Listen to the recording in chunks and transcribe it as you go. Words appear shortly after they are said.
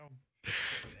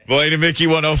Blaine and Mickey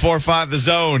 104.5 The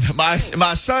Zone.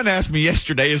 My son asked me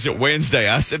yesterday, is it Wednesday?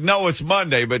 I said, no, it's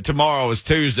Monday, but tomorrow is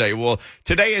Tuesday. Well,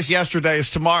 today is yesterday, is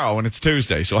tomorrow, and it's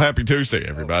Tuesday. So happy Tuesday,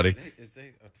 everybody.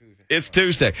 It's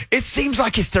Tuesday. It seems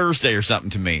like it's Thursday or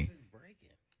something to me.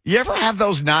 You ever have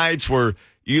those nights where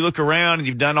you look around and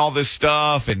you've done all this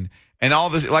stuff and all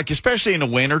this, like especially in the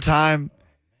wintertime,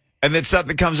 and then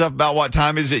something comes up about what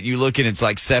time is it? You look and it's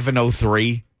like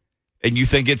 7:03 and you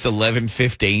think it's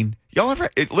 11:15. Y'all ever,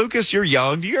 Lucas, you're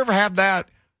young. Do you ever have that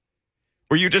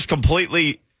where you just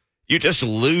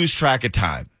lose track of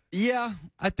time? Yeah,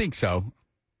 I think so.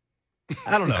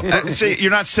 I don't know. See,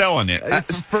 you're not selling it.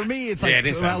 For me, it's like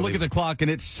when I look at the clock and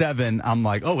it's 7, I'm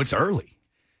like, oh, it's early.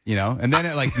 You know, and then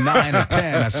at like 9 or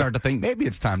 10, I start to think maybe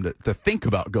it's time to think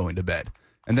about going to bed.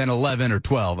 And then 11 or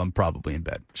 12, I'm probably in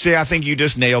bed. See, I think you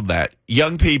just nailed that.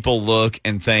 Young people look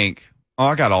and think, oh,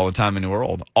 I got all the time in the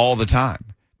world, all the time.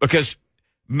 Because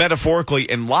metaphorically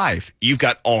in life, you've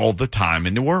got all the time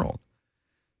in the world.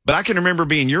 But I can remember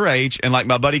being your age and like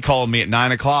my buddy called me at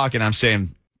 9 o'clock and I'm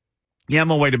saying, yeah, I'm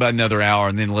going to wait about another hour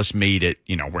and then let's meet at,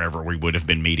 wherever we would have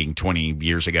been meeting 20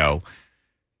 years ago.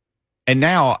 And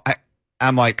now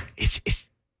I'm like, it's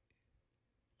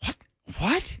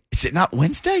what? Is it not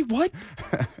Wednesday? What?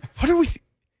 What are we?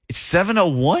 It's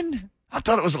 7:01? I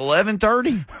thought it was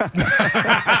 11:30.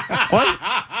 What?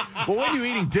 Well, when are you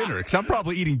eating dinner? Because I'm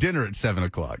probably eating dinner at 7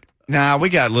 o'clock. Nah, we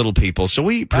got little people, so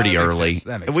we eat pretty early.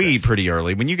 We eat pretty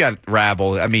early. When you got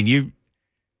rabble, we're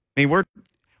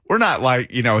not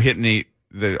like, hitting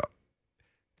the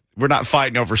we're not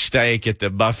fighting over steak at the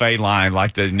buffet line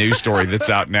like the news story that's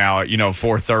out now at,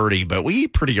 4:30, but we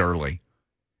eat pretty early.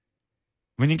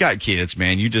 When you got kids,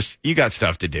 man, you got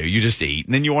stuff to do. You just eat,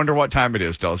 and then you wonder what time it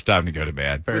is till it's time to go to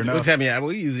bed. Fair enough. What time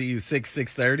we usually eat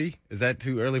 6:30. Is that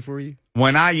too early for you?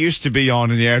 When I used to be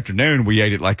on in the afternoon, we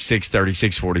ate at like 6:30,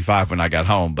 6:45 when I got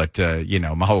home. But,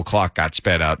 my whole clock got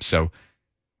sped up, so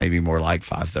maybe more like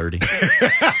 5:30.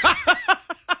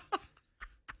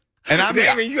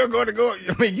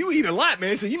 And you eat a lot,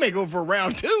 man, so you may go for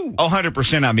round 2.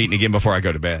 100% I'm eating again before I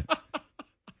go to bed.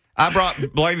 I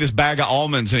brought Blaine this bag of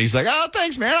almonds, and he's like, oh,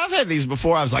 thanks, man. I've had these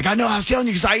before. I was like, I know, I was telling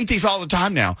you because I eat these all the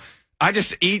time now. I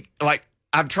just eat,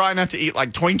 I'm trying not to eat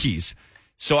like Twinkies.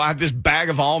 So I have this bag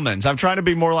of almonds. I'm trying to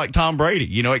be more like Tom Brady.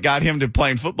 It got him to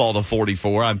playing football to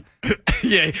 44.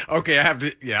 Yeah, okay, I'm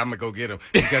going to go get them.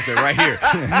 Because they're right here.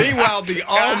 Meanwhile, the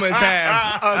almonds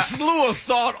have a slew of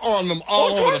salt on them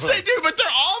all over. Of course they do, but they're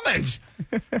almonds.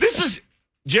 This is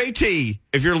JT,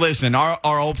 if you're listening,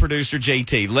 our old producer,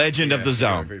 JT, legend of the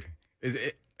zone.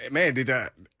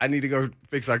 I need to go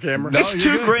fix our camera? It's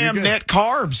 2 gram net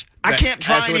carbs. I can't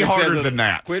try any harder than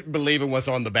that. Quit believing what's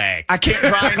on the bag. I can't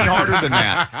try any harder than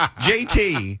that.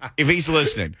 JT, if he's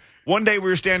listening, one day we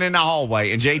were standing in the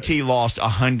hallway and JT lost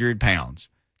 100 pounds.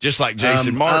 Just like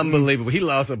Jason Martin. Unbelievable. He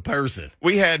lost a person.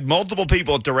 We had multiple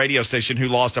people at the radio station who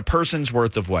lost a person's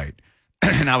worth of weight.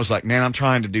 And I was like, man, I'm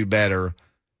trying to do better.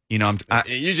 You're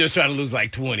just trying to lose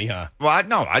like 20, huh? Well,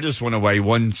 I just want to weigh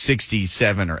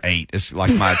 167 or 8. It's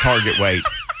like my target weight.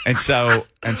 And so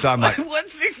I'm like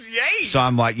 168. So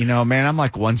I'm like, man, I'm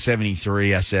like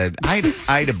 173. I said, I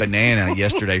ate a banana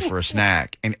yesterday for a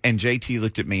snack. And JT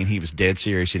looked at me and he was dead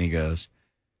serious and he goes,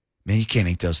 man, you can't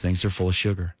eat those things. They're full of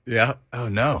sugar. Yeah. Oh,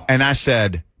 no. And I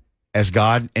said, as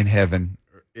God in heaven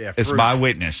is my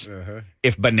witness,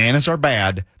 if bananas are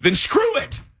bad, then screw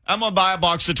it. I'm going to buy a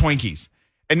box of Twinkies.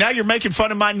 And now you're making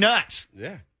fun of my nuts.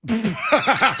 Yeah.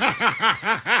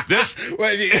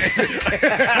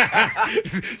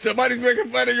 Somebody's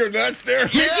making fun of your nuts there?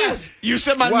 Yes. You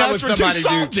said my nuts were too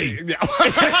salty.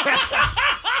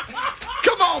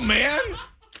 Come on, man.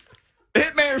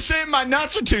 Hitman said my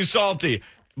nuts are too salty.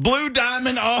 Blue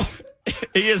Diamond,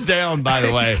 he is down, by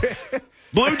the way.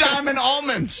 Blue Diamond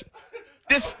almonds.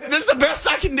 This is the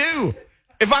best I can do.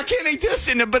 If I can't eat this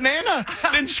in a banana,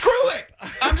 then screw it.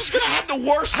 I'm just going to have the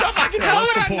worst stuff I can have. How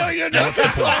would I know your nuts are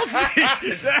salty?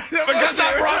 Because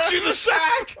I brought you the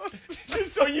sack.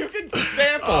 So you can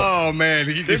sample. Oh, man.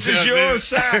 This is your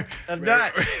sack of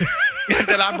nuts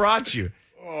that I brought you.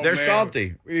 Oh, they're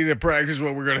salty. We need to practice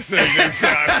what we're going to say next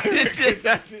time. This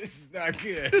is not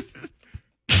good.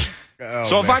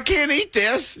 So if I can't eat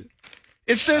this,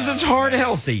 it says it's heart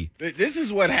healthy. This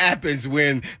is what happens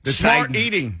when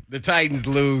the Titans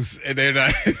lose, and they're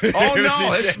not. Oh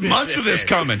no, it's months of this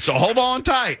coming. So hold on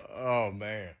tight. Oh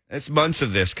man, it's months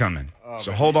of this coming.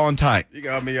 So hold on tight. You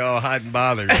got me all hot and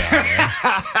bothered now, man.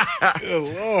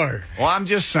 Good Lord. Well, I'm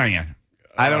just saying.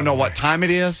 I don't know what time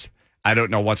it is. I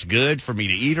don't know what's good for me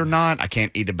to eat or not. I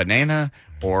can't eat a banana,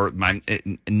 or my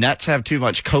nuts have too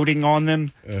much coating on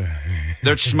them.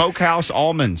 They're smokehouse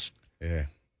almonds. Yeah.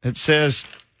 It says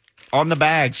on the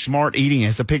bag, smart eating.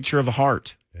 It's a picture of a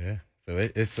heart. Yeah.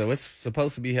 So it's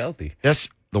supposed to be healthy. That's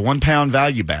the 1 pound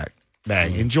value bag.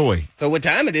 Enjoy. So what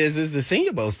time it is the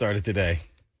Senior Bowl started today.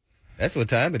 That's what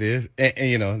time it is.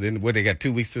 And then what, they got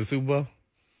 2 weeks to the Super Bowl?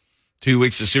 2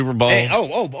 weeks of Super Bowl.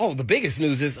 And, the biggest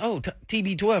news is,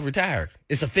 TB12 retired.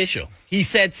 It's official. He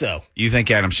said so. You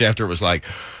think Adam Schefter was like,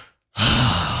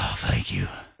 oh, thank you.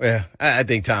 Well, I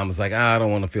think Tom was like, I don't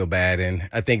want to feel bad. And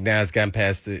I think now it's gotten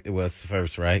past it was the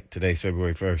 1st, right? Today's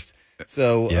February 1st.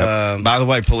 So, yep. By the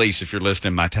way, police, if you're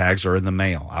listening, my tags are in the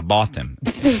mail. I bought them.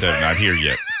 So not here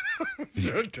yet.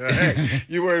 Your tag.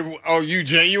 You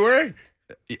January?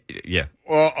 Yeah.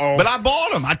 Uh-oh. But I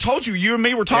bought them. I told you, you and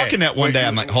me were talking that one day.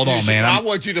 I'm like, hold on, man. I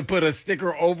want you to put a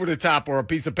sticker over the top or a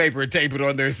piece of paper and tape it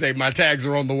on there and say, my tags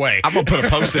are on the way. I'm going to put a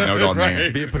Post-it note on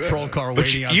there. Be a patrol car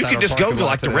waiting outside. You can just go to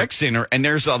like today. the rec center and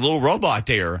there's a little robot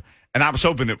there. And I was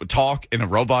hoping it would talk in a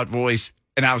robot voice.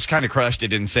 And I was kind of crushed. It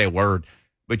didn't say a word.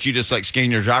 But you just like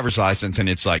scan your driver's license and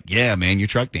it's like, yeah, man, your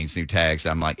truck needs new tags.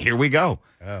 I'm like, here we go.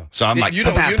 Oh. So I'm like, you're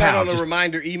not on a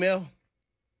reminder email?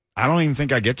 I don't even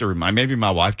think I get to remind. Maybe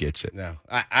my wife gets it. No,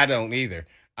 I don't either.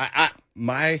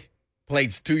 My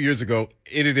plates 2 years ago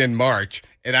ended in March,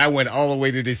 and I went all the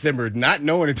way to December, not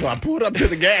knowing until I pulled up to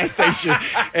the gas station,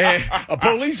 and a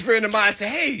police friend of mine said,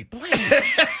 "Hey, Blaine,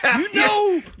 you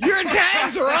know your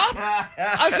tags are up."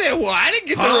 I said, "Well, I didn't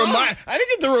get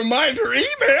the reminder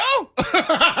email."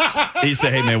 He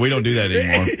said, "Hey, man, we don't do that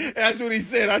anymore." That's what he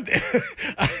said.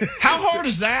 How hard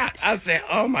is that? I said,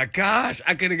 "Oh my gosh,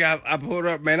 I pulled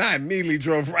up, man. I immediately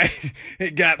drove right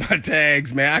and got my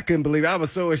tags, man. I couldn't believe it. I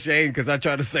was so ashamed because I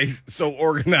tried to say so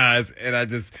organized, and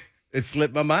it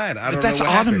slipped my mind. I don't know. That's what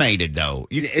automated, though.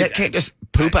 You can't just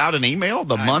poop out an email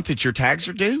the month that your tags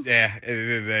are due.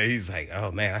 Yeah, he's like,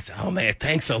 "Oh man." I said, "Oh man,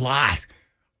 thanks a lot."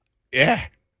 Yeah,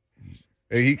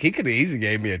 he could have easily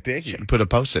gave me a ticket. Should have put a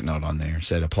Post-it note on there,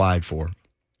 said applied for.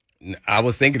 I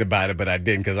was thinking about it, but I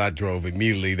didn't because I drove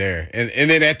immediately there.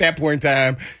 And then at that point in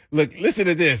time, look, listen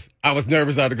to this. I was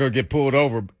nervous I was going to get pulled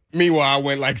over. Meanwhile, I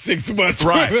went like 6 months.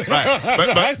 Right.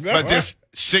 But this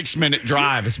 6-minute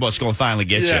drive is what's going to finally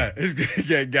get you.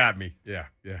 Yeah, it got me. Yeah,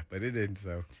 but it didn't.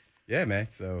 So, yeah, man.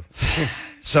 So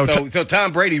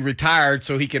Tom Brady retired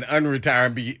so he can unretire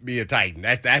and be a Titan.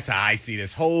 That's how I see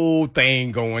this whole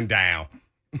thing going down.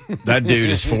 That dude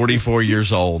is 44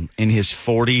 years old. In his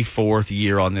 44th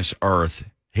year on this earth,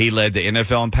 he led the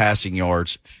NFL in passing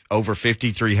yards, over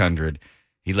 5,300.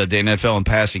 He led the NFL in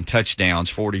passing touchdowns,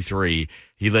 43.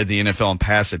 He led the NFL in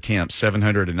pass attempts,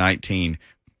 719,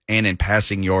 and in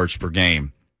passing yards per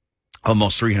game,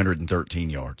 almost 313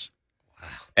 yards. Wow.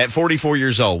 At 44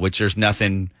 years old, which there's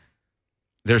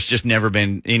just never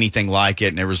been anything like it.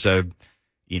 And there was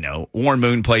Warren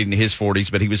Moon played in his 40s,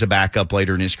 but he was a backup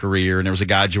later in his career. And there was a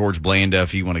guy, George Blanda,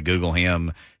 if you want to Google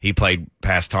him. He played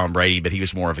past Tom Brady, but he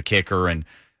was more of a kicker. And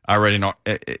I read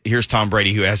here's Tom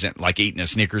Brady, who hasn't eaten a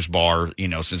Snickers bar,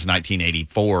 since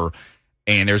 1984.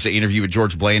 And there's an interview with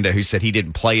George Blanda who said he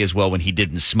didn't play as well when he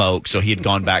didn't smoke. So he had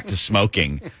gone back to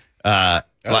smoking,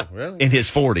 really? In his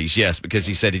 40s. Yes. Because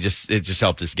he said it just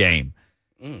helped his game.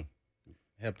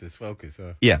 Helped his focus.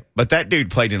 Huh? Yeah. But that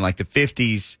dude played in the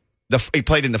 50s. He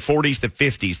played in the 40s, the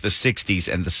 50s, the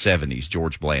 60s, and the 70s,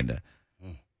 George Blanda.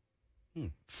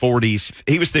 40s.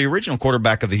 He was the original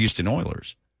quarterback of the Houston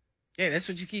Oilers. Yeah, that's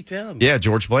what you keep telling me. Yeah,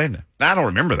 George Blanda. I don't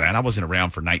remember that. I wasn't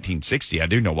around for 1960. I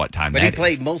do know what time but that is. But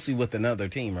he played mostly with another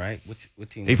team, right? What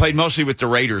team? He played mostly with the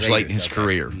Raiders late in his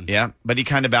career. Mm-hmm. Yeah, but he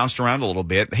kind of bounced around a little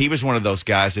bit. He was one of those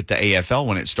guys at the AFL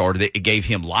when it started. It gave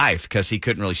him life because he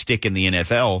couldn't really stick in the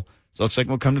NFL. So it's like,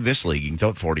 well, come to this league. You can throw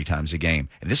it 40 times a game.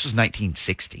 And this was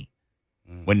 1960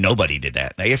 when nobody did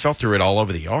that. The AFL threw it all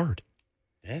over the yard.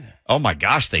 Yeah. Oh, my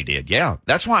gosh, they did. Yeah,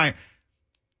 that's why.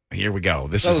 Here we go.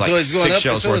 This is like 6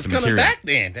 shows worth of material. It's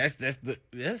coming back then.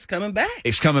 That's coming back.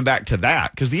 It's coming back to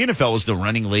that because the NFL is the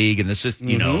running league, and this is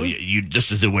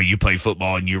this is the way you play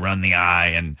football and you run the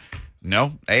eye. And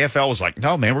no, AFL was like,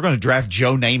 no, man, we're going to draft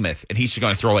Joe Namath, and he's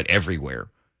going to throw it everywhere.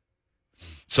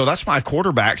 So that's why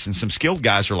quarterbacks and some skilled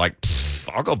guys are like,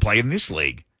 I'll go play in this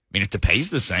league. I mean, if the pay's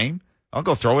the same, I'll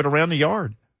go throw it around the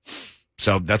yard.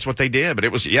 So that's what they did. But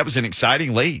it was an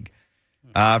exciting league.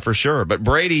 For sure. But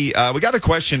Brady, we got a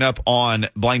question up on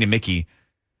Blaine and Mickey,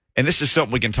 and this is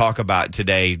something we can talk about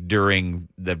today during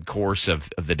the course of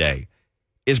the day.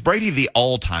 Is Brady the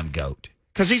all-time GOAT?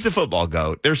 Because he's the football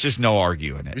GOAT. There's just no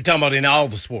arguing it. You're talking about in all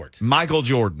the sports. Michael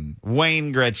Jordan,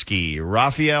 Wayne Gretzky,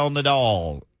 Rafael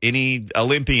Nadal, any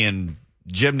Olympian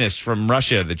gymnast from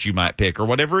Russia that you might pick or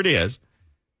whatever it is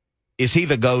he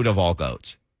the GOAT of all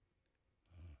GOATs?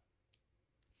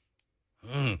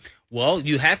 Well,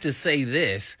 you have to say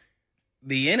this.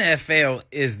 the NFL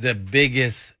is the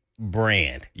biggest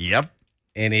brand. Yep.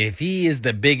 And if he is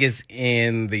the biggest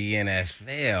in the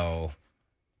NFL,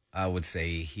 I would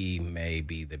say he may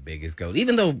be the biggest GOAT.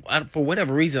 Even though, for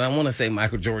whatever reason, I want to say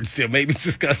Michael Jordan still. Maybe it's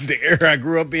just because of the era I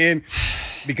grew up in.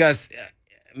 Because,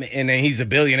 and then he's a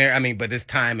billionaire. I mean, but this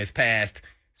time has passed.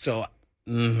 So,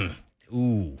 he's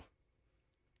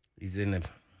in the...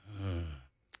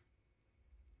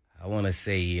 I want to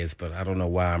say he is, but I don't know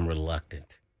why I'm reluctant.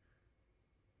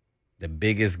 The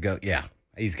biggest GOAT. Yeah,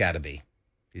 he's got to be.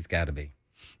 He's got to be.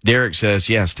 Derek says,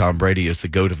 yes, Tom Brady is the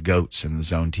GOAT of GOATs in the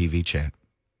Zone TV chat.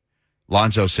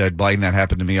 Lonzo said, Blaine, that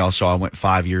happened to me also. I went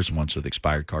 5 years once with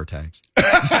expired car tags.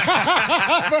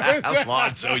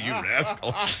 Lonzo, you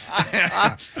rascal.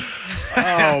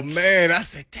 Oh, man. I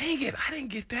said, dang it. I didn't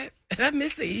get that. Did I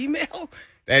miss the email?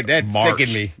 That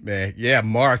sickened me, man. Yeah,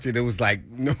 March, and it was like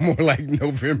no more like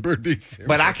November, December.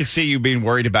 But I could see you being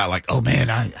worried about, like, oh, man,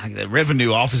 the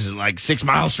revenue office is like 6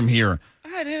 miles from here.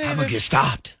 I'm going to get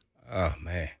stopped. Oh,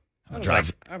 man. I'll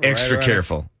drive extra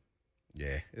careful.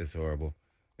 Yeah, it's horrible.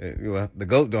 Well, the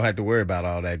GOAT don't have to worry about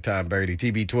all that. Tom Brady,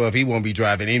 TB12, he won't be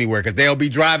driving anywhere because they'll be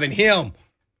driving him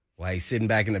while he's sitting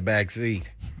back in the back seat,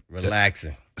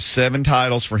 relaxing. 7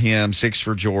 titles for him, 6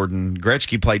 for Jordan.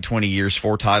 Gretzky played 20 years,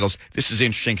 4 titles. This is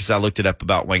interesting because I looked it up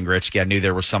about Wayne Gretzky. I knew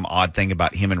there was some odd thing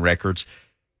about him and records.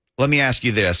 Let me ask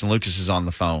you this, and Lucas is on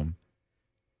the phone.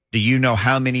 Do you know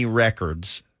how many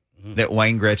records that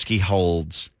Wayne Gretzky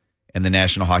holds in the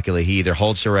National Hockey League? He either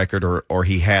holds the record or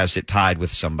he has it tied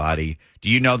with somebody. Do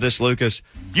you know this, Lucas?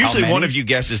 Usually one of you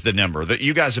guesses the number.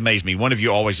 You guys amaze me. One of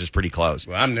you always is pretty close.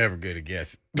 Well, I'm never good at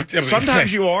guessing.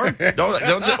 Sometimes you are.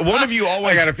 Don't, one of you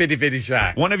always. I got a 50-50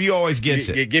 shot. One of you always gets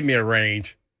it. Give me a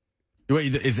range.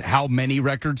 Wait, is it how many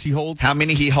records he holds? How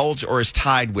many he holds or is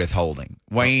tied with holding?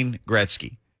 Wayne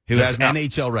Gretzky. Who has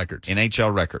NHL records.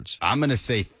 NHL records. I'm going to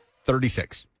say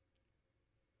 36.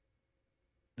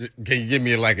 Can you give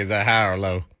me is that high or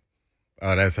low?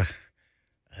 Oh, that's a...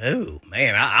 Oh,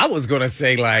 man. I was going to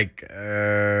say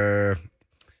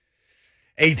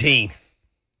 18.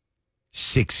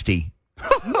 60.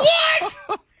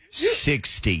 What?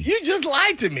 60. You just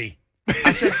lied to me.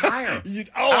 I said higher.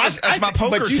 That's my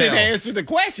poker But you tail. didn't answer the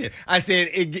question. I said,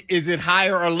 is it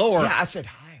higher or lower? Yeah, I said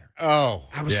higher. Oh.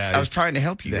 I was trying to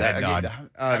help you. That nod.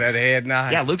 That head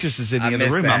nod. Yeah, Lucas is in the I other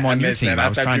room. that. I'm on I your missed team. that. I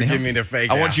was thought trying to you help give me the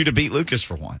fake I out. want you to beat Lucas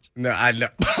for once. No, I know.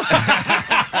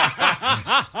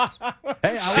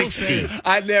 Hey, I will say,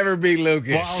 I'd never beat Lucas.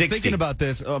 well, I was thinking about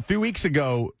this a few weeks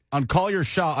ago on Call Your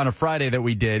Shot on a Friday that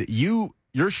we did.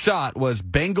 Your shot was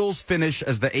Bengals finish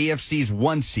as the AFC's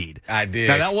 1 seed. I did.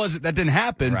 Now that didn't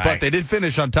happen, Right. but they did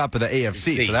finish on top of the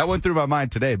AFC. So that went through my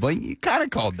mind today. Blaine, you kind of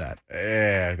called that.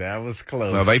 Yeah, that was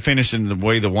close. Well, they finished in the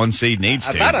way the 1 seed needs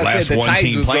I to. thought I Last said the one Titans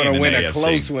team was playing going to in win the a AFC.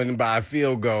 close one by a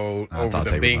field goal I over thought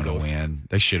the they were Bengals. going to win.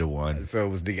 They should have won. So it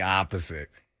was the opposite.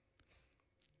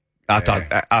 I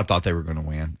thought they were going to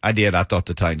win. I did. I thought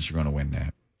the Titans were going to win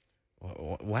that.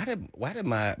 Why did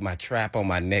my trap on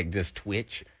my neck just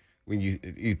twitch when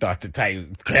you thought the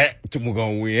Titans were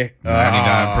going to win?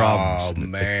 99 problems. Oh,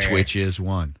 man. Twitch is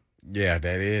one. Yeah,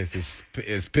 that is.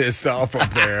 It's pissed off up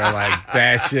there. Like,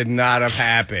 that should not have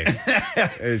happened.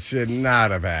 It should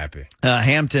not have happened.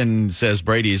 Hampton says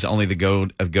Brady is only the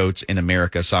GOAT of GOATs in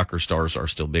America. Soccer stars are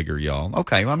still bigger, y'all.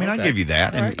 Okay, well, I mean, I give you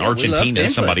that. All right, In yeah, we love Argentina, them,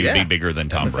 somebody but would be yeah. bigger than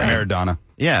Tom That's Brady. Maradona.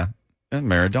 Yeah, and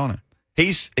Maradona.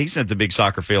 He's at the big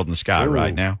soccer field in the sky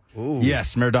right now. Ooh.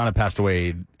 Yes, Maradona passed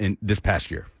away in this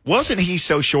past year. Wasn't he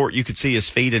so short you could see his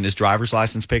feet in his driver's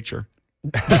license picture?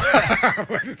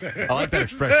 I like that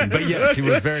expression, but yes, he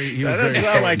was very That short.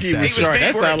 sound like and he was stature. short. big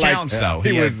That where it sound like counts, though. He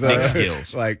He had was big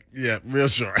skills. Like, yeah, real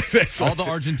short. That's All the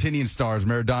Argentinian stars,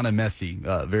 Maradona and Messi,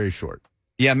 very short.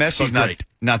 Yeah, Messi's But great.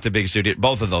 not the big suit.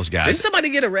 Both of those Didn't guys. somebody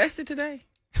get arrested today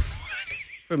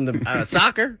from the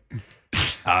soccer?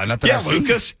 Not that Yeah, I've seen.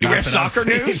 Lucas, you Not have that I've soccer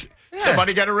seen. news?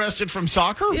 Somebody got arrested from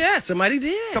soccer? Yeah, somebody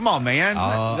did. Come on, man.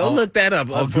 Go look that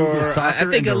up. I'll Google soccer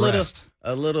I think and a arrest.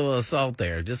 little assault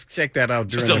there. Just check that out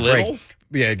during Just a the little? break.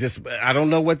 Yeah, just I don't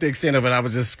know what the extent of it. I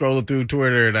was just scrolling through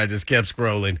Twitter and I just kept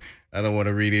scrolling. I don't want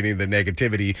to read any of the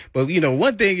negativity. But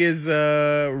one thing is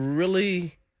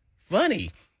really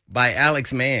funny by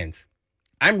Alex Manns.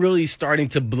 I'm really starting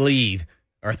to believe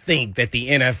or think that the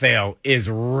NFL is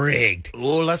rigged.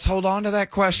 Oh, let's hold on to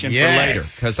that question Yes. for later,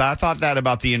 because I thought that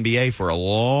about the NBA for a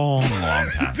long,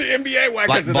 long time. The NBA, why?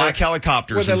 Like 'Cause black the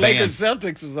helicopters and Lakers vans.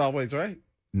 Celtics was always right.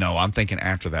 No, I'm thinking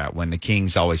after that when the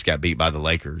Kings always got beat by the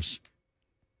Lakers.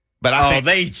 But I think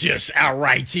They just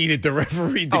outright cheated the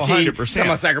referee. The Oh, Kings. 100%. Talking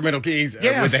about Sacramento Kings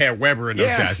Yes. when they had Weber and those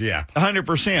Yes. guys. Yeah.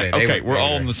 100%. Yeah, they Okay, were- we're they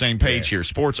all were- on the same page here.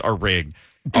 Sports are rigged.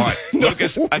 All right,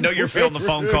 Lucas, I know you're feeling the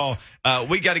phone call.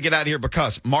 We got to get out of here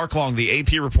because Mark Long, the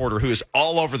AP reporter who is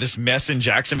all over this mess in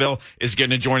Jacksonville, is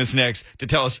going to join us next to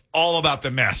tell us all about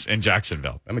the mess in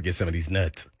Jacksonville. I'm going to get some of these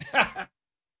nuts.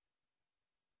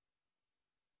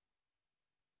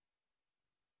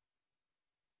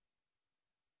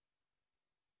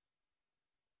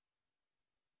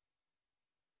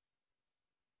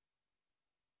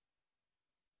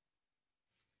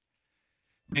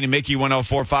 And Mickey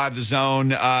 1045 The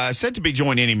Zone, set to be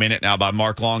joined any minute now by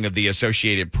Mark Long of the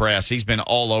Associated Press. He's been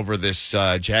all over this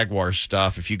Jaguars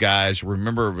stuff. If you guys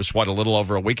remember, it was, a little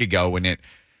over a week ago when it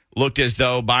looked as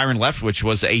though Byron Leftwich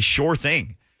was a sure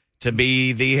thing to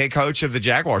be the head coach of the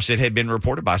Jaguars. It had been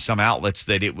reported by some outlets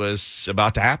that it was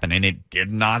about to happen, and it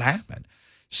did not happen.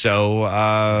 So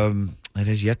it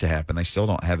has yet to happen. They still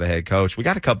don't have a head coach. We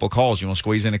got a couple of calls. You want to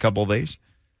squeeze in a couple of these?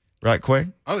 Right quick?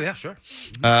 Oh, yeah, sure.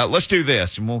 Let's do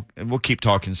this, and we'll keep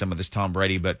talking some of this Tom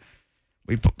Brady, but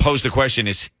we posed the question,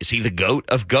 is he the GOAT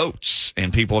of GOATs?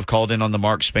 And people have called in on the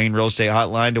Mark Spain Real Estate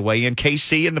Hotline to weigh in.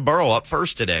 KC in the Borough up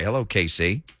first today. Hello,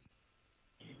 KC.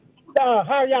 How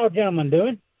are y'all gentlemen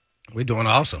doing? We're doing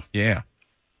awesome. Yeah.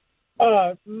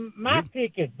 My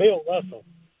pick is Bill Russell.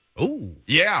 Oh.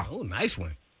 Yeah. Oh, nice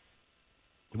one.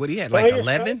 What he had, like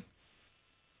 11?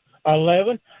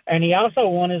 11, and he also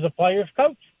won as a player's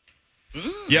coach.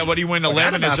 Yeah, but he won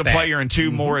 11 as a player and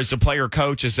 2 more as a player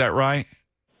coach. Is that right?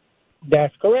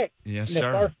 That's correct. Yes, the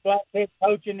sir. first black head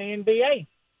coach in the NBA.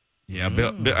 Yeah,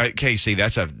 Bill, KC,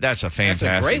 that's a fantastic.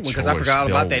 That's a great one because I forgot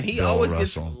Bill, about that. He Bill always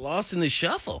Russell. gets lost in the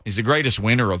shuffle. He's the greatest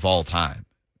winner of all time,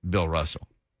 Bill Russell.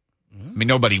 I mean,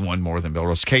 nobody won more than Bill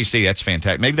Russell. KC, that's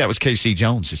fantastic. Maybe that was KC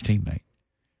Jones, his teammate.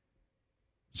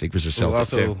 So he was a Celtic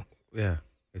too. Yeah.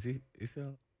 Is he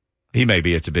still? He may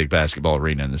be at the big basketball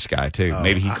arena in the sky, too.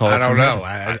 Maybe he called. I don't know.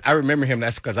 I remember him.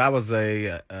 That's because I was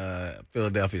a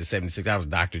Philadelphia 76. I was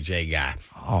Dr. J guy.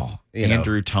 Oh,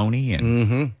 Andrew Toney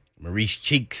and Maurice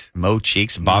Cheeks. Mo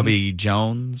Cheeks, Bobby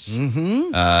Jones,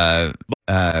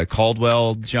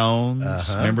 Caldwell Jones.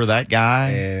 Remember that guy?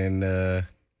 And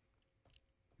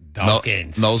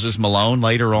Dawkins. Moses Malone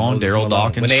later on. Daryl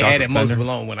Dawkins. When they added Moses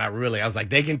Malone, I was like,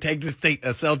 they can take the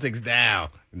Celtics down.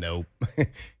 Nope.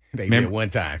 They did it one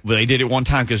time. Well, they did it one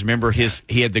time because remember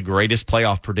he had the greatest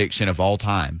playoff prediction of all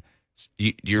time.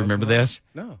 Do you remember this?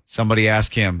 No. Somebody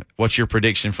asked him, "What's your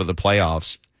prediction for the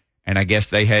playoffs?" And I guess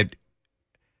they had,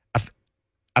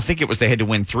 I think it was they had to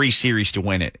win 3 series to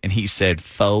win it, and he said,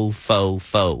 "Foe."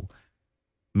 I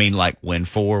mean, like win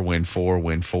 4, win 4,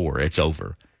 win 4. It's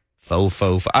over.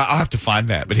 Foe. I'll have to find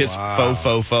that, but his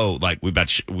foe. Like we about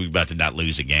to not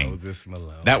lose a game. Moses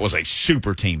Malone. That was a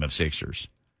super team of Sixers.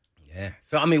 Yeah.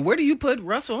 So, I mean, where do you put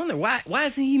Russell on there? Why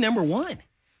isn't he number 1?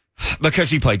 Because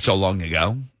he played so long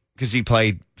ago. Because he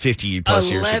played 50-plus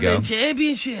years ago. 11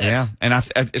 championships. Yeah. And as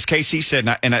KC said,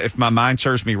 and if my mind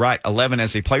serves me right, 11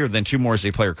 as a player, then 2 more as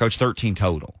a player coach, 13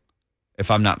 total, if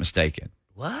I'm not mistaken.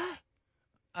 What?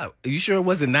 Oh, are you sure it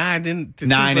wasn't 9 then?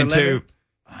 9 and 2.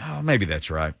 Oh, maybe that's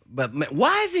right. But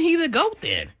why isn't he the GOAT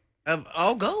then? Of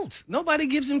all GOATs. Nobody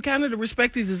gives him kind of the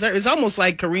respect he deserves. It's almost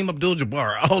like Kareem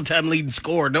Abdul-Jabbar, all-time leading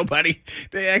scorer.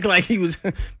 They act like he was,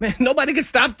 man, nobody could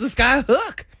stop the sky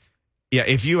hook. Yeah,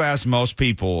 if you ask most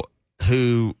people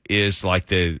who is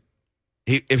like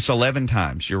it's 11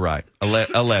 times, you're right.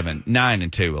 11, 9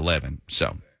 and 2, 11.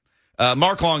 So,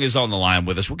 Mark Long is on the line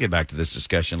with us. We'll get back to this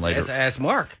discussion later. Let's ask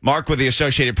Mark. Mark with the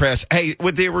Associated Press. Hey,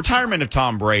 with the retirement of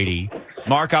Tom Brady,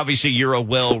 Mark, obviously you're a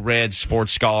well-read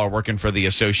sports scholar working for the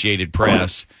Associated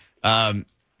Press.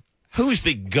 Who's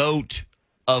the GOAT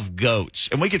of GOATs?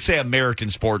 And we could say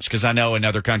American sports because I know in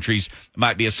other countries it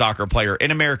might be a soccer player. In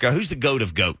America, who's the GOAT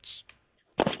of GOATs?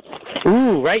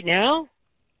 Ooh, right now?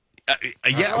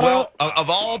 Of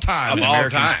all time in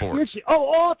American sports.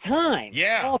 All time.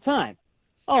 Yeah. All time.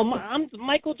 Oh, I'm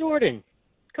Michael Jordan.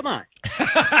 Come on.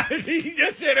 He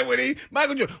just said it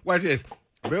Michael Jordan. Watch this.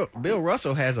 Bill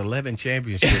Russell has 11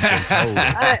 championships in total.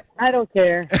 I don't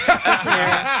care.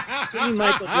 Give me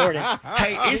Michael Jordan.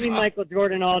 Hey, Give me Michael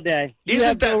Jordan all day.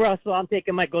 Bill Russell, I'm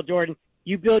taking Michael Jordan.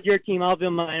 You build your team, I'll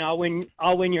build mine.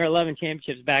 I'll win your 11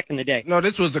 championships back in the day. No,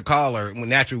 this was the caller. When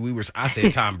naturally I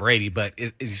said Tom Brady, but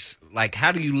it's like,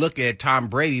 how do you look at Tom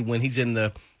Brady when he's in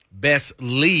the best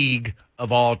league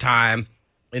of all time,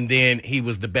 and then he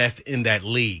was the best in that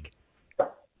league?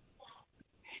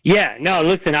 Yeah, no,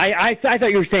 listen, I thought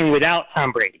you were saying without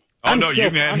Tom Brady. You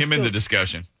can add him in the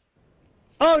discussion.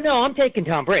 Oh, no, I'm taking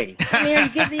Tom Brady. I mean,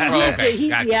 he's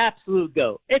the absolute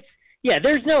GOAT. It's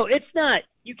not,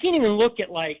 you can't even look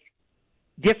at, like,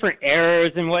 different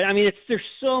eras and what, I mean, there's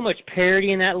so much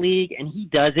parity in that league, and he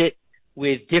does it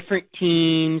with different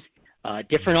teams.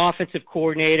 different offensive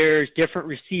coordinators, different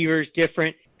receivers,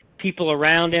 different people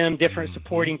around him, different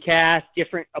supporting cast,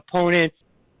 different opponents.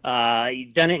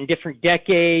 He's done it in different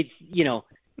decades.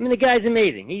 The guy's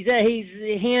amazing. He's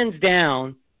hands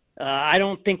down. I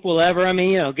don't think we'll ever,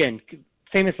 again,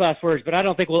 famous last words, but I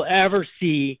don't think we'll ever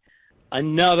see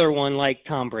another one like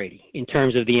Tom Brady in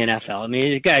terms of the NFL.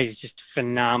 The guy is just a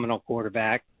phenomenal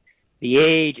quarterback. The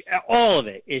age, all of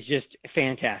it is just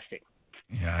fantastic.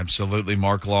 Yeah, absolutely.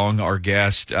 Mark Long, our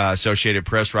guest, Associated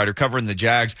Press writer covering the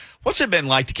Jags. What's it been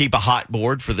like to keep a hot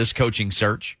board for this coaching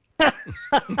search?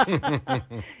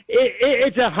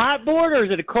 It's a hot board, or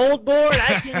is it a cold board?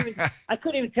 I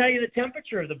couldn't even tell you the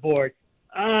temperature of the board.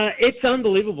 It's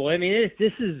unbelievable.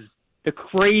 This is the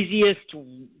craziest,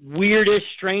 weirdest,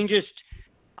 strangest,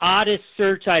 oddest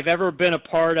search I've ever been a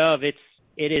part of. It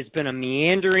has been a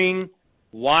meandering,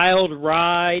 wild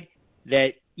ride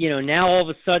that, now all of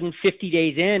a sudden 50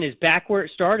 days in is back where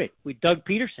it started with Doug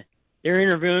Peterson. They're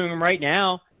interviewing him right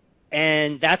now,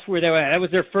 and that's where that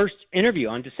was their first interview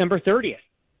on December 30th.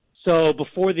 So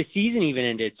before the season even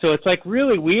ended. So it's like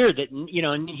really weird that, and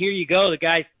here you go, the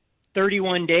guy's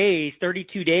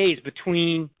 32 days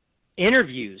between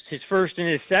interviews, his first and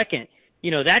his second.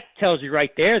 That tells you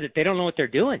right there that they don't know what they're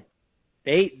doing.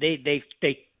 They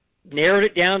narrowed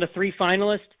it down to 3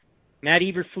 finalists, Matt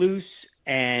Eberflus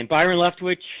and Byron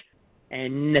Leftwich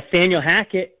and Nathaniel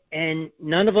Hackett, and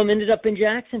none of them ended up in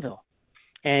Jacksonville.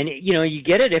 And, you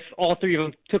get it if all 3 of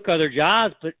them took other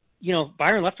jobs, but,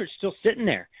 Byron Leftwich is still sitting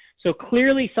there. So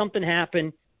clearly something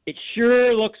happened. It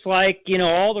sure looks like,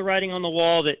 all the writing on the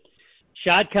wall that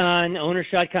owner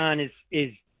Shad Khan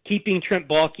is keeping Trent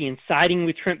Baalke and siding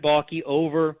with Trent Baalke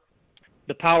over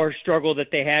the power struggle that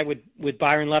they had with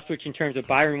Byron Leftwich in terms of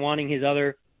Byron wanting his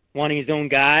own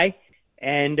guy.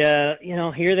 And,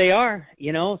 here they are,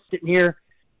 sitting here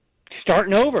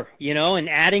starting over, and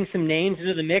adding some names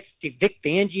into the mix. Vic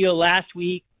Fangio last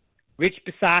week, Rich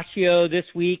Bisaccio this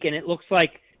week, and it looks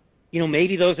like,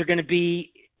 maybe those are going to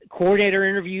be coordinator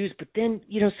interviews. But then,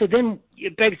 so then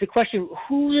it begs the question,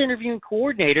 who's interviewing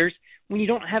coordinators when you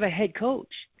don't have a head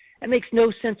coach? That makes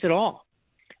no sense at all.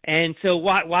 And so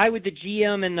why would the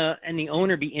GM and the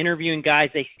owner be interviewing guys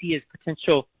they see as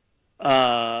potential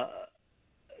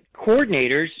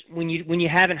coordinators when you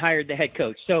haven't hired the head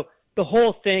coach? So the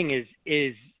whole thing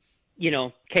is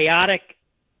chaotic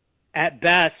at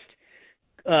best,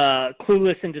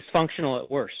 clueless and dysfunctional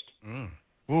at worst.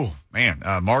 Ooh, man.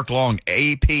 Mark Long,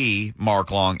 AP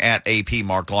Mark Long, at AP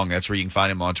Mark Long. That's where you can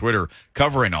find him on Twitter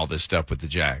covering all this stuff with the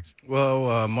Jags.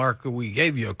 Well, Mark, we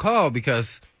gave you a call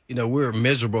because, we're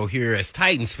miserable here as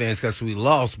Titans fans because we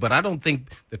lost, but I don't think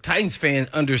the Titans fans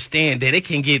understand that it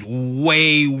can get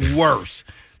way worse.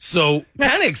 So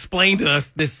kind of explain to us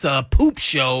this poop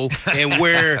show and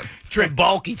where Trent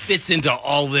Baalke fits into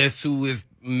all this, who is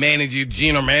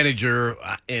general manager,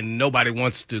 and nobody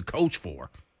wants to coach for.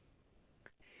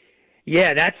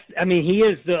 Yeah, he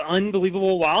is the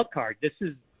unbelievable wild card. This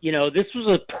was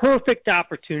a perfect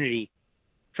opportunity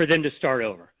for them to start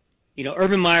over.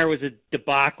 Urban Meyer was a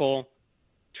debacle.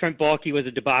 Trent Baalke was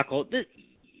a debacle.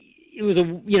 It was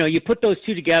you put those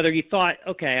two together, you thought,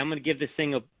 okay, I'm going to give this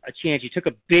thing a chance. You took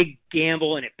a big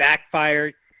gamble and it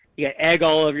backfired. You got egg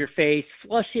all over your face.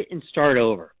 Flush it and start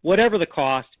over. Whatever the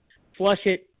cost, flush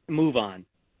it, move on.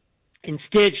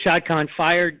 Instead, Shad Khan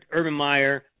fired Urban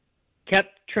Meyer,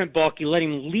 kept Trent Baalke, let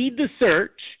him lead the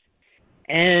search,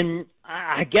 and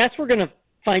I guess we're going to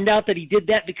find out that he did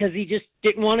that because he just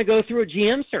didn't want to go through a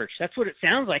GM search. That's what it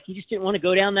sounds like. He just didn't want to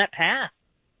go down that path.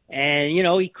 And,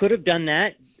 he could have done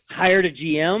that, hired a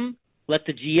GM, let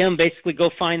the GM basically go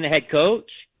find the head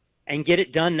coach and get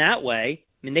it done that way.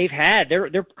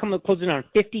 They're closing on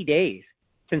 50 days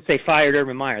since they fired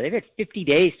Urban Meyer. They've had 50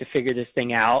 days to figure this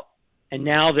thing out, and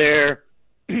now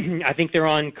I think they're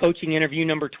on coaching interview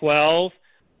number 12.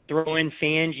 Throw in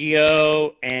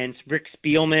Fangio and Rick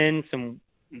Spielman, some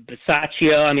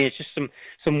Bisaccio. It's just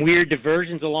some weird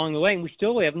diversions along the way, and we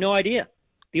still have no idea.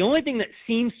 The only thing that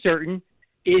seems certain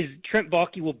is Trent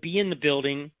Baalke will be in the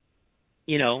building,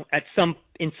 in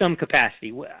some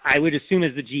capacity. I would assume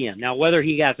as the GM. Now, whether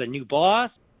he has a new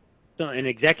boss, an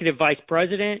executive vice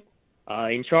president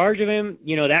in charge of him,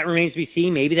 that remains to be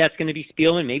seen. Maybe that's going to be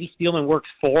Spielman. Maybe Spielman works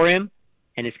for him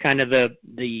and it's kind of the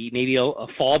maybe a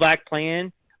fallback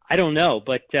plan. I don't know,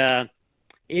 but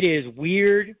it is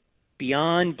weird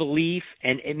beyond belief,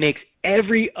 and it makes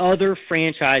every other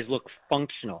franchise look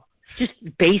functional. Just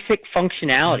basic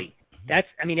functionality.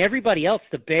 Everybody else,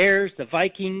 the Bears, the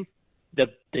Vikings, the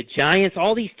Giants,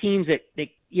 all these teams that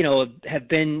have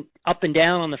been up and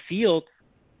down on the field,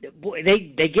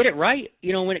 they get it right.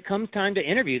 When it comes time to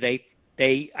interview, they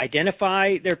They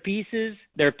identify their pieces,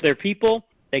 their people.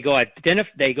 They go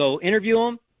interview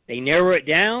them. They narrow it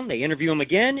down. They interview them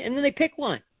again, and then they pick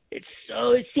one. It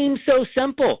seems so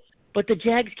simple, but the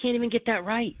Jags can't even get that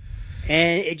right.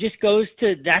 And it just goes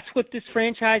to that's what this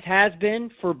franchise has been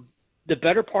for the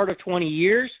better part of 20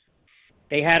 years.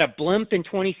 They had a blimp in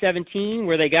 2017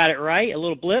 where they got it right, a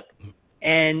little blip.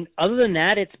 And other than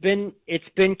that, it's been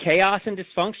chaos and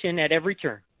dysfunction at every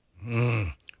turn.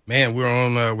 Man, we're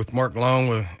on with Mark Long,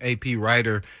 with AP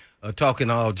writer, talking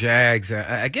all Jags.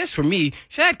 I guess for me,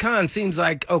 Shad Khan seems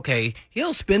like, okay,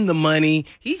 he'll spend the money.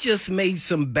 He just made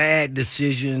some bad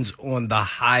decisions on the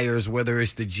hires, whether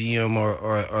it's the GM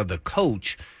or the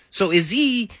coach. So is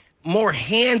he more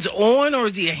hands-on or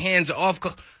is he a hands-off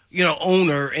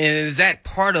owner? And is that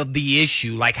part of the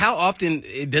issue? Like, how often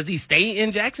does he stay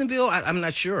in Jacksonville? I'm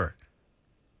not sure.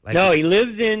 No, he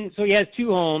lives so he has two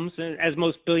homes, as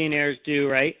most billionaires do,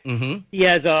 right? Mm-hmm. He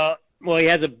has a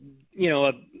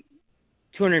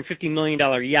 $250 million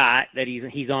yacht that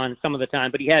he's on some of the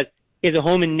time, but he has a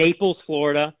home in Naples,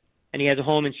 Florida, and he has a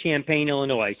home in Champaign,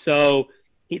 Illinois. So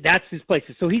that's his place.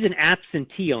 So he's an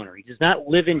absentee owner. He does not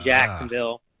live in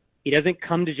Jacksonville. He doesn't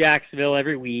come to Jacksonville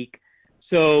every week.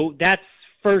 So that's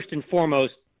first and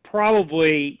foremost,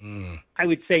 probably, I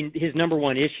would say his number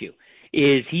one issue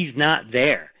is he's not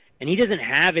there. And he doesn't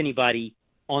have anybody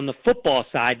on the football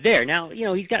side there. Now,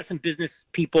 he's got some business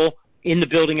people in the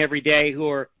building every day who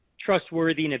are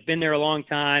trustworthy and have been there a long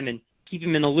time and keep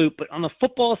him in the loop. But on the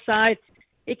football side,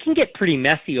 it can get pretty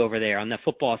messy over there on the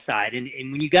football side. And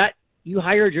when you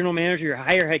hire a general manager, you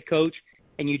hire a head coach,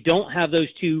 and you don't have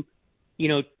those two,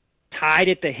 tied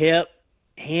at the hip,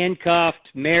 handcuffed,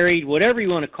 married, whatever you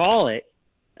want to call it,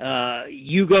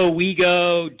 you go, we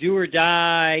go, do or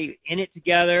die, in it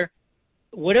together,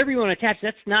 whatever you want to attach.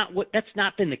 That's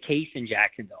not been the case in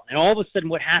Jacksonville. And all of a sudden,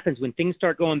 what happens when things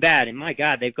start going bad? And my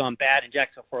God, they've gone bad in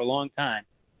Jacksonville for a long time.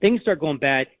 Things start going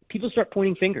bad. People start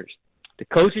pointing fingers. The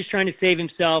coach is trying to save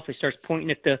himself. He starts pointing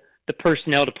at the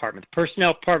personnel department. The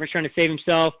personnel department is trying to save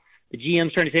himself. The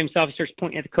GM's trying to save himself. He starts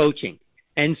pointing at the coaching.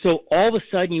 And so all of a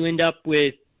sudden, you end up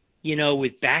with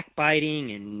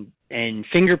backbiting and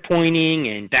finger pointing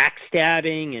and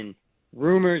backstabbing and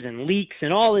rumors and leaks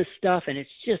and all this stuff, and it's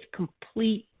just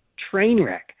complete train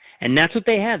wreck. And that's what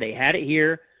they had. They had it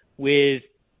here with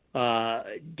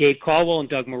Dave Caldwell and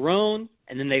Doug Marrone,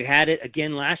 and then they had it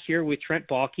again last year with Trent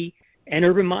Baalke and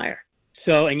Urban Meyer.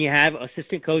 So, and you have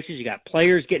assistant coaches, you got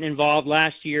players getting involved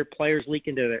last year, players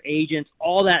leaking to their agents,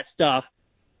 all that stuff,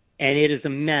 and it is a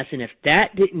mess. And if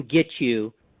that didn't get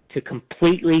you to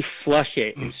completely flush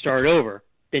it and start over,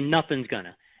 then nothing's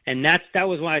gonna. And that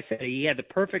was why I said he had the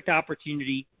perfect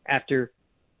opportunity after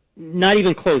not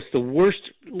even close, the worst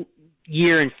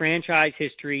year in franchise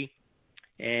history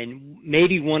and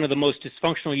maybe one of the most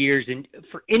dysfunctional years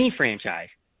for any franchise.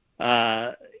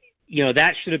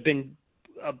 That should have been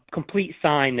a complete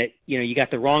sign that, you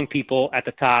got the wrong people at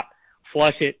the top.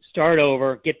 Flush it, start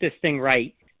over, get this thing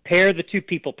right. Pair the two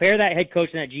people, pair that head coach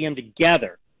and that GM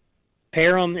together.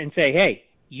 Pair them and say, hey,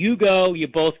 you go, you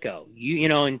both go.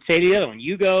 And say to the other one,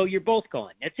 you go, you're both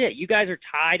going. That's it. You guys are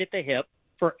tied at the hip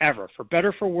forever, for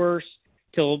better, for worse,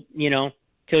 till you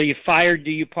fired,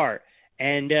 do you part.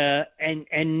 And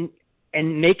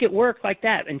make it work like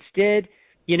that. Instead,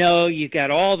 you've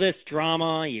got all this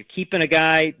drama. You're keeping a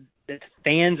guy that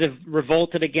fans have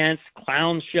revolted against,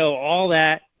 clown show, all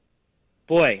that.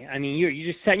 Boy, I mean, you're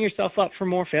just setting yourself up for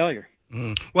more failure.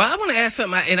 Well, I want to ask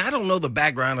something, and I don't know the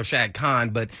background of Shad Khan,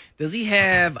 but does he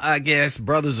have, I guess,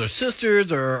 brothers or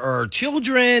sisters or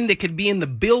children that could be in the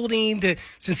building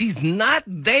since he's not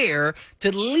there, to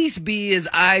at least be his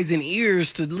eyes and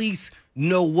ears, to at least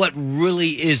know what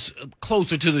really is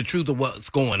closer to the truth of what's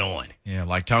going on? Yeah,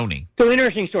 like Tony. So,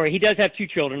 interesting story. He does have two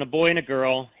children, a boy and a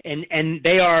girl, and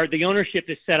the ownership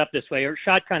is set up this way.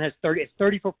 Shad Khan has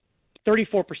 34%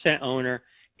 owner.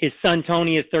 His son,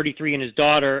 Tony, is 33, and his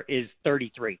daughter is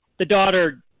 33. The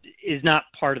daughter is not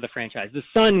part of the franchise. The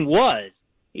son was.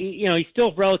 He's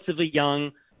still relatively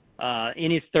young, in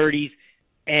his 30s,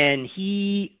 and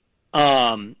he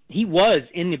was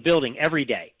in the building every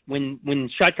day. When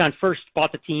Shad Khan first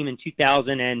bought the team in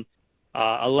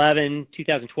 2011,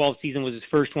 2012 season was his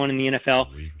first one in the NFL.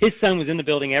 His son was in the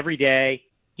building every day.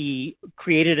 He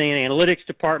created an analytics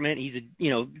department. He's a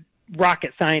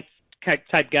rocket science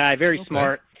type guy, very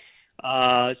smart.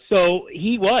 So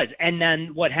he was. And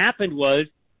then what happened was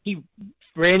he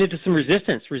ran into some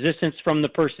resistance from the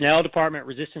personnel department,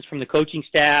 resistance from the coaching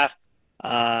staff,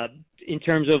 in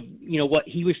terms of, what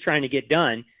he was trying to get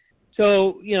done.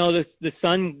 So, the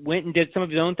son went and did some of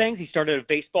his own things. He started a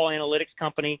baseball analytics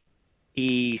company,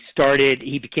 He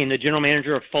became the general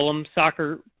manager of Fulham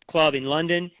Soccer Club in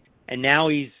London, and now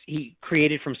he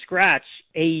created from scratch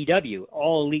AEW,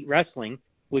 All Elite Wrestling,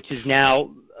 which is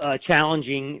now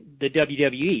challenging the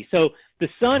WWE. So the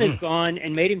son has gone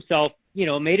and made himself,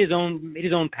 made his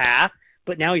own path,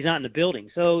 but now he's not in the building.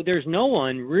 So there's no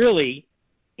one really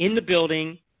in the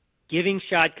building giving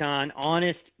Shad Khan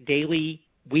honest daily,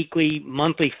 weekly,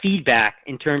 monthly feedback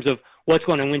in terms of what's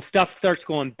going on. When stuff starts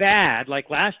going bad, like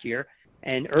last year,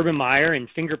 and Urban Meyer and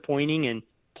finger pointing and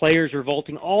players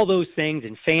revolting, all those things,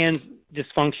 and fans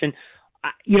dysfunction,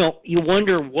 you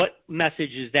wonder what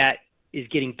message is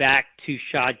getting back to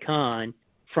Shad Khan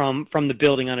from the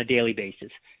building on a daily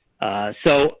basis.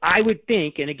 So I would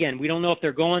think, and again, we don't know if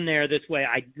they're going there this way,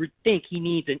 I would think he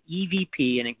needs an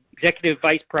EVP, an executive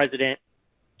vice president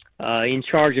in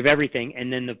charge of everything,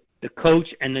 and then the coach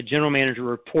and the general manager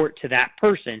report to that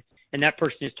person, and that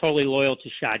person is totally loyal to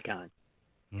Shad Khan.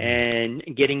 And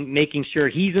making sure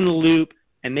he's in the loop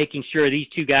and making sure these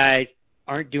two guys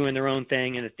aren't doing their own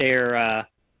thing and that they're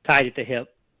tied at the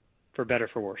hip, for better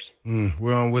for worse.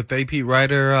 We're on with AP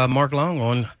writer Mark Long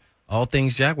on all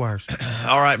things Jaguars.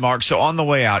 All right, Mark. So on the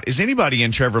way out, is anybody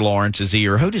in Trevor Lawrence's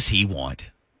ear? Who does he want?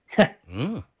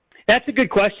 That's a good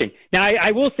question. Now,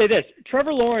 I will say this.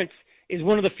 Trevor Lawrence is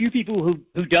one of the few people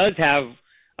who does have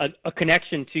a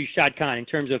connection to Shad Khan in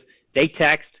terms of they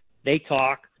text, they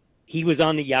talk. He was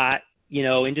on the yacht,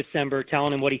 in December,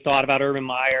 telling him what he thought about Urban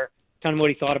Meyer, telling him what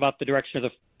he thought about the direction of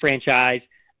the franchise.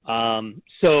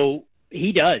 So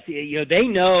he does.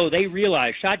 They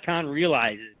realize, Shad Khan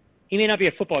realizes, he may not be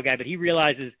a football guy, but he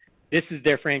realizes this is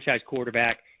their franchise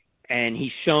quarterback, and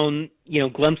he's shown,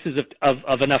 glimpses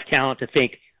of enough talent to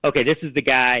think, okay, this is the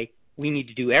guy. We need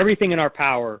to do everything in our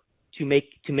power to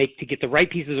get the right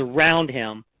pieces around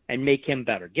him and make him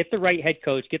better. Get the right head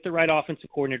coach, get the right offensive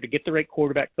coordinator, get the right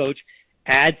quarterback coach,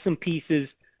 add some pieces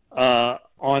on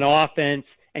offense,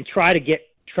 and try to get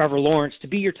Trevor Lawrence to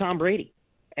be your Tom Brady.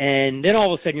 And then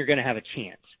all of a sudden you're going to have a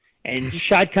chance. And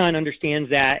Shad Khan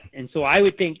understands that. And so I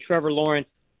would think Trevor Lawrence,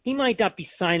 he might not be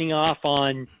signing off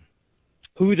on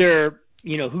who they're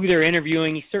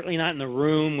interviewing. He's certainly not in the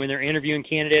room when they're interviewing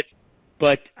candidates,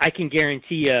 but I can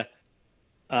guarantee you,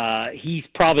 he's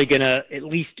probably going to at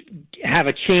least have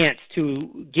a chance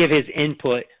to give his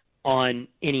input on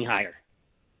any hire.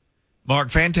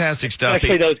 Mark, fantastic stuff.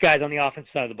 Especially those guys on the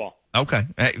offensive side of the ball. Okay.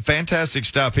 Hey, fantastic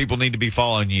stuff. People need to be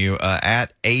following you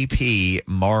at AP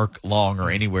Mark Long or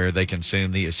anywhere they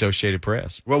consume the Associated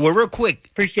Press. Well, real quick.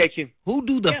 Appreciate you. Who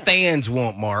do the fans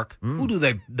want, Mark? Who do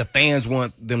the fans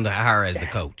want them to hire as the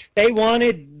coach? They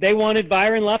wanted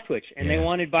Byron Leftwich, and they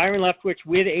wanted Byron Leftwich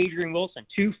with Adrian Wilson,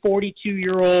 two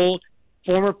 42-year-old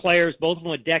former players, both of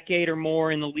them a decade or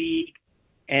more in the league,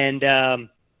 and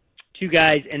two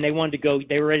guys, and they wanted to go.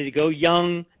 They were ready to go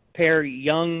young, pair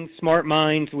young, smart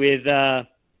minds with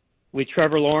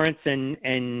Trevor Lawrence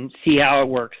and see how it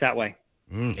works that way.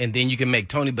 And then you can make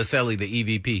Tony Baselli the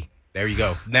EVP. There you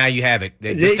go. Now you have it.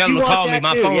 Just tell them to call me.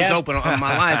 My phone's open.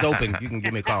 My line's open. You can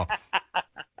give me a call.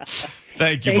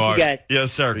 Thank you, Mark. You guys.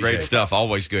 Yes, sir. Appreciate Great stuff.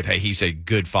 Always good. Hey, he's a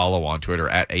good follow on Twitter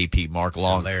at AP Mark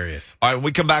Long. Hilarious. All right, when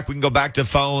we come back, we can go back to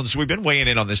phones. We've been weighing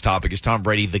in on this topic. Is Tom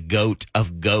Brady the GOAT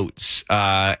of GOATs?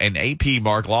 And AP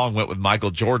Mark Long went with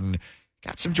Michael Jordan.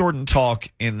 Got some Jordan talk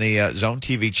in the Zone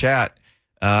TV chat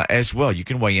as well. You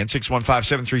can weigh in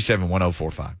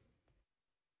 615-737-1045.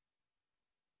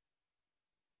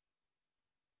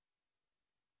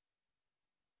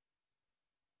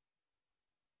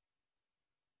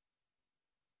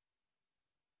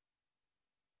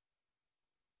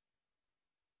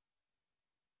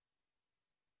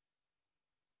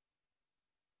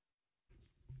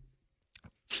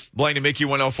 Blaine and Mickey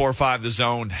 1045 The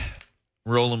Zone,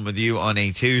 rolling with you on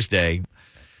a Tuesday.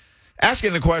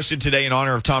 Asking the question today in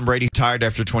honor of Tom Brady, retired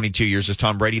after 22 years. Is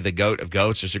Tom Brady the GOAT of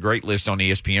GOATs? There's a great list on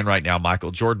ESPN right now.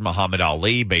 Michael Jordan, Muhammad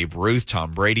Ali, Babe Ruth,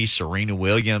 Tom Brady, Serena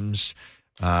Williams.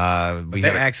 They're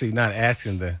actually not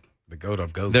asking the GOAT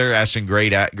of GOATs. They're asking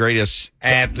greatest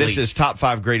athletes. This is top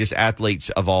 5 greatest athletes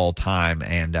of all time.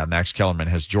 And Max Kellerman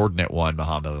has Jordan at 1,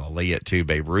 Muhammad Ali at 2,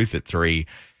 Babe Ruth at 3,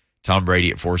 Tom Brady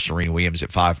at 4, Serena Williams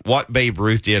at 5. What Babe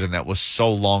Ruth did, and that was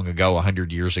so long ago,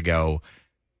 100 years ago,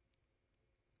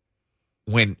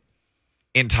 when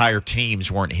entire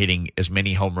teams weren't hitting as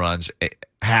many home runs,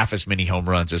 half as many home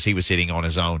runs as he was hitting on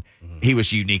his own. Mm-hmm. He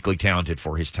was uniquely talented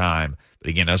for his time. But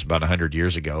again, that's about 100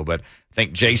 years ago. But I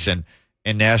think Jason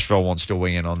in Nashville wants to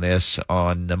weigh in on this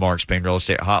on the Mark Spain Real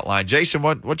Estate Hotline. Jason,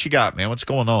 what you got, man? What's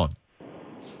going on?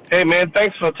 Hey, man,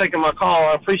 thanks for taking my call.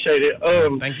 I appreciate it.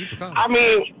 Thank you for calling. I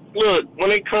mean, look, when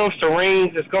it comes to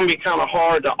rings, it's going to be kind of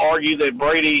hard to argue that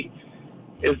Brady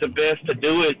is the best to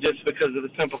do it just because of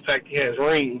the simple fact he has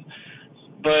rings.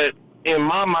 But in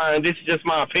my mind, this is just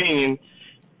my opinion,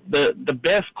 the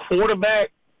best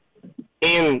quarterback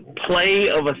in play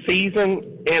of a season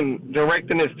and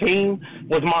directing his team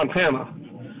was Montana.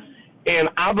 And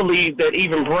I believe that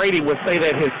even Brady would say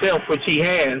that himself, which he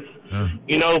has.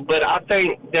 But I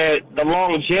think that the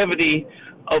longevity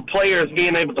of players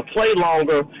being able to play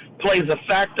longer plays a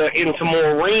factor into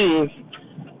more rings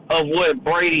of what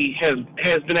Brady has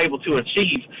been able to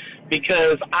achieve.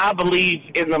 Because I believe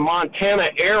in the Montana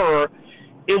era,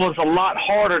 it was a lot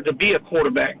harder to be a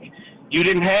quarterback. You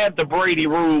didn't have the Brady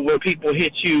rule where people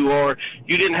hit you, or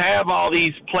you didn't have all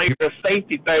these player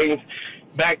safety things.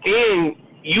 Back then,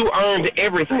 you earned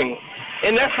everything.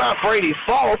 And that's not Brady's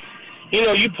fault.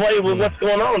 You play with what's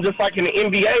going on. Just like in the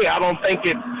NBA, I don't think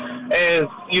it's as,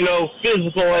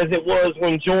 physical as it was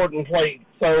when Jordan played.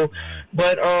 So,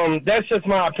 but that's just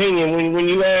my opinion. When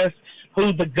you ask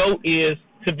who the GOAT is,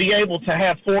 to be able to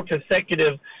have 4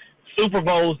 consecutive Super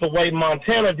Bowls the way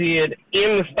Montana did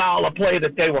in the style of play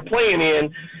that they were playing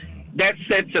in, that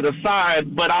sets it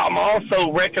aside. But I'm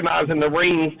also recognizing the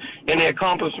rings and the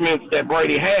accomplishments that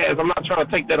Brady has. I'm not trying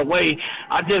to take that away.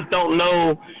 I just don't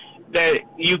know that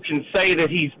you can say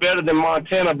that he's better than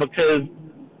Montana, because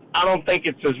I don't think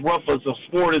it's as rough as a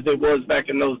sport as it was back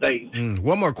in those days.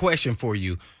 One more question for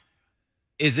you.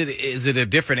 Is it a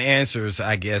different answers,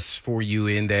 I guess, for you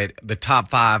in that the top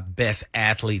 5 best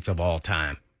athletes of all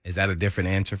time? Is that a different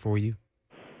answer for you?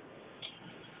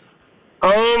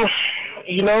 Here's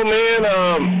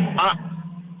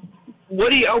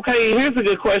a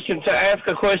good question to ask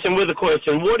a question with a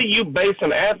question. What do you base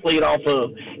an athlete off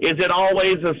of? Is it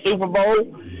always a Super Bowl?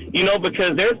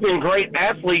 Because there's been great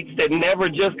athletes that never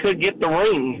just could get the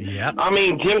ring. Yep. I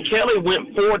mean, Jim Kelly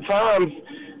went 4 times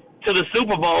to the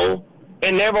Super Bowl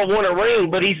and never won a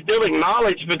ring, but he's still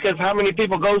acknowledged because how many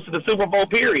people goes to the Super Bowl,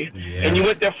 period? Yeah. And you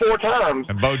went there 4 times.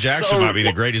 And Bo Jackson might be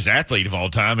the greatest athlete of all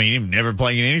time. He never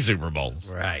played in any Super Bowls.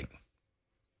 Right.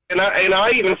 And I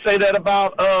even say that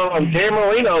about Dan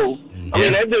Marino. I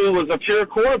mean, that dude was a pure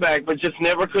quarterback, but just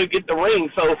never could get the ring.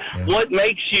 So what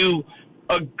makes you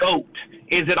a GOAT?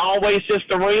 Is it always just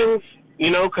the rings?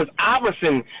 Because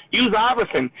Iverson, use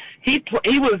Iverson. He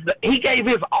gave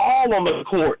his all on the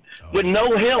court with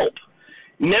no help.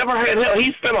 Never had help.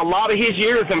 He spent a lot of his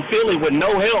years in Philly with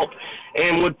no help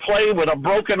and would play with a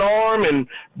broken arm and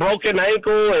broken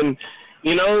ankle. And,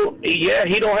 he don't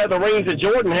have the rings that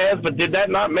Jordan has, but did that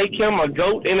not make him a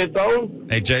GOAT in its own?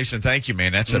 Hey, Jason, thank you,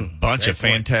 man. That's a bunch of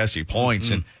fantastic points.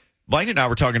 And Blaine and I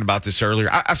were talking about this earlier.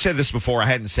 I've said this before. I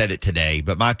hadn't said it today,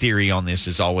 but my theory on this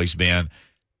has always been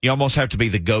you almost have to be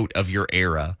the GOAT of your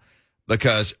era,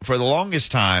 because for the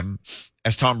longest time,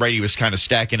 as Tom Brady was kind of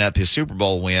stacking up his Super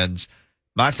Bowl wins,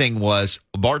 my thing was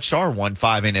Bart Starr won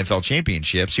 5 NFL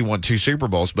championships. He won 2 Super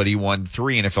Bowls, but he won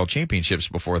 3 NFL championships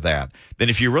before that. Then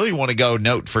if you really want to go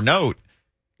note for note,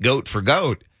 GOAT for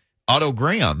GOAT, Otto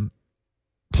Graham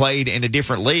played in a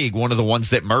different league, one of the ones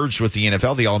that merged with the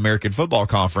NFL, the All-American Football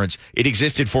Conference. It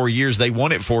existed 4 years. They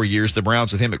won it 4 years, the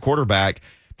Browns with him at quarterback.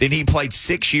 Then he played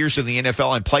 6 years in the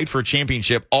NFL and played for a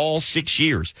championship all 6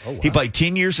 years. Oh, wow. He played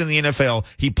 10 years in the NFL.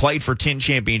 He played for 10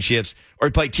 championships, or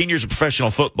he played 10 years of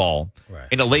professional football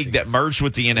in a league that merged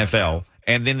with the NFL.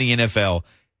 And then the NFL,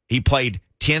 he played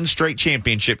 10 straight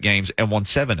championship games and won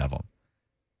 7 of them.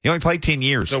 He only played 10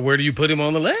 years. So where do you put him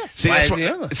on the list? See,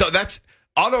 that's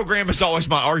Otto Graham is always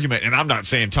my argument, and I'm not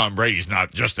saying Tom Brady's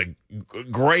not just the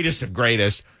greatest of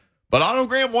greatest, but Otto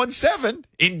Graham won 7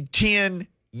 in 10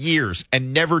 years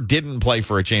and never didn't play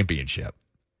for a championship.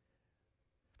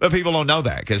 But people don't know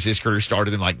that because his career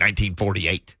started in like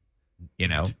 1948,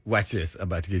 Watch this. I'm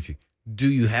about to get you. Do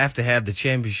you have to have the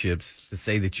championships to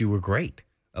say that you were great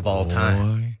of all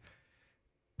time?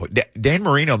 But Dan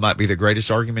Marino might be the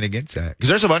greatest argument against that, because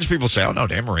there's a bunch of people say, oh, no,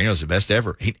 Dan Marino's the best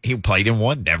ever. He played in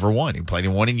 1, never won. He played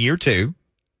in 1 in year 2,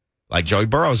 like Joey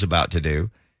Burrow's about to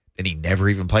do. And he never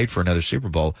even played for another Super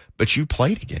Bowl, but you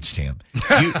played against him.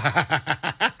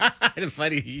 It's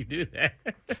funny you do that.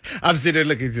 I'm sitting there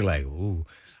looking at you like, ooh,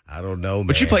 I don't know, man.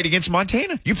 But you played against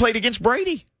Montana. You played against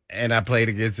Brady. And I played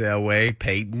against Elway,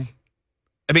 Peyton.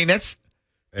 I mean,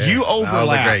 you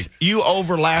overlapped. You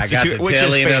overlapped, which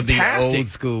is fantastic. Of the old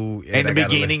school. And the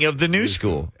beginning of the new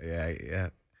school. Yeah. I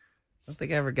don't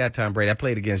think I ever got Tom Brady. I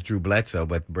played against Drew Bledsoe,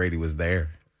 but Brady was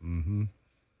there.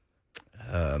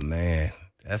 Oh, man.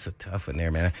 That's a tough one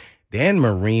there, man. Dan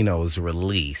Marino's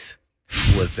release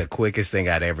was the quickest thing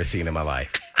I'd ever seen in my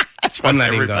life. That's what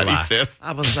everybody said.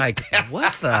 I was like,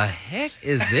 what the heck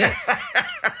is this?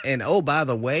 And, oh, by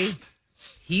the way,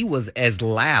 he was as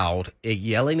loud at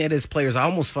yelling at his players. I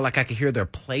almost felt like I could hear their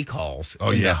play calls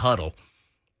in the huddle.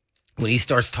 when he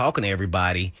starts talking to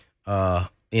everybody, and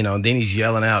then he's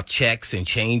yelling out checks and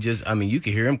changes. I mean, you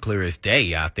could hear him clear as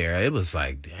day out there. It was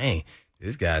like, dang,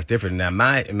 this guy's different. Now,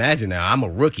 imagine now I'm a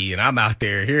rookie and I'm out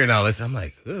there hearing all this. I'm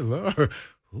like, good Lord,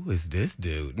 who is this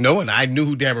dude? Knowing I knew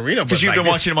who Dan Marino was. Because you've been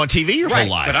watching him on TV your whole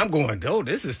life. But I'm going, oh,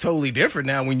 this is totally different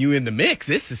now when you're in the mix.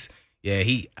 This is,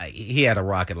 he had a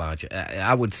rocket launcher.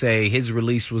 I would say his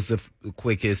release was the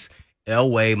quickest.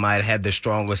 Elway might have had the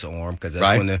strongest arm because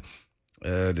that's when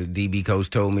the DB coach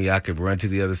told me I could run to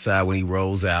the other side when he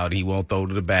rolls out. He won't throw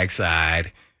to the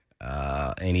backside.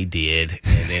 And he did.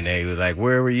 And then they were like,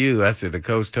 where were you? I said, the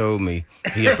coach told me.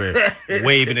 He up there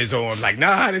waving his arms like,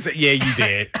 nah. They said, yeah, you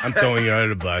did. I'm throwing you under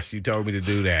the bus. You told me to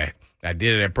do that. I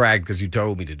did it at practice because you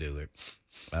told me to do it.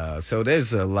 So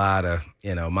there's a lot of,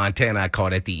 Montana I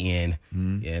caught at the end.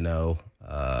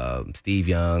 Steve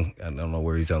Young, I don't know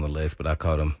where he's on the list, but I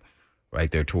caught him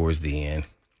right there towards the end.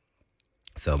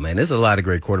 So, man, there's a lot of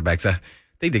great quarterbacks. I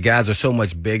think the guys are so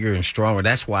much bigger and stronger.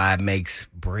 That's why it makes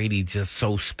Brady just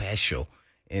so special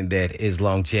in that his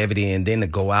longevity and then to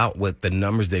go out with the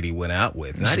numbers that he went out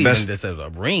with. Not even just as a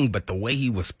ring, but the way he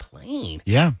was playing.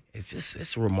 Yeah.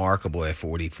 It's remarkable at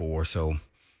 44. So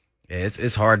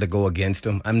it's hard to go against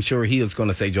him. I'm sure he was going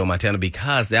to say Joe Montana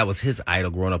because that was his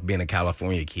idol growing up being a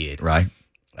California kid. Right.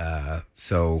 But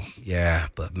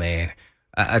man,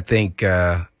 I think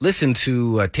listen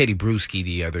to Teddy Bruschi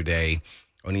the other day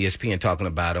on ESPN talking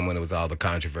about him when it was all the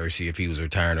controversy if he was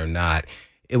retiring or not.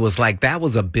 It was like that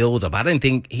was a buildup. I didn't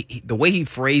think the way he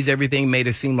phrased everything made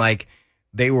it seem like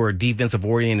they were a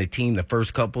defensive-oriented team the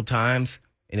first couple times,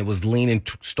 and it was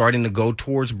starting to go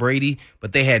towards Brady,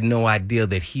 but they had no idea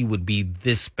that he would be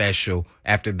this special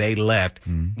after they left.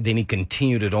 Then he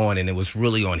continued it on, and it was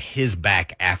really on his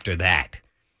back after that,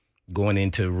 going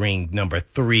into ring number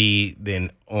 3, then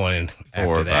on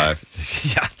 4, 5,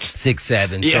 6,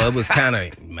 7. So it was kind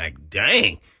of like,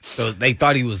 dang. So they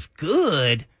thought he was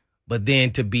good, but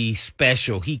then to be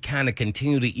special, he kind of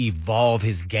continued to evolve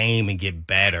his game and get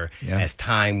better as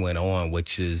time went on,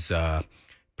 which is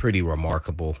pretty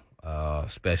remarkable,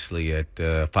 especially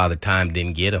at Father Time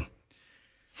didn't get him.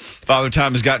 Father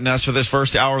Time has gotten us for this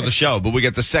first hour of the show, but we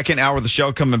got the second hour of the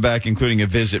show coming back, including a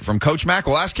visit from Coach Mack.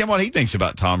 We'll ask him what he thinks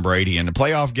about Tom Brady and the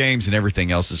playoff games and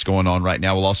everything else that's going on right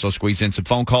now. We'll also squeeze in some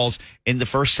phone calls in the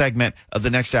first segment of the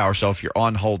next hour. So if you're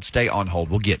on hold, stay on hold.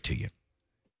 We'll get to you.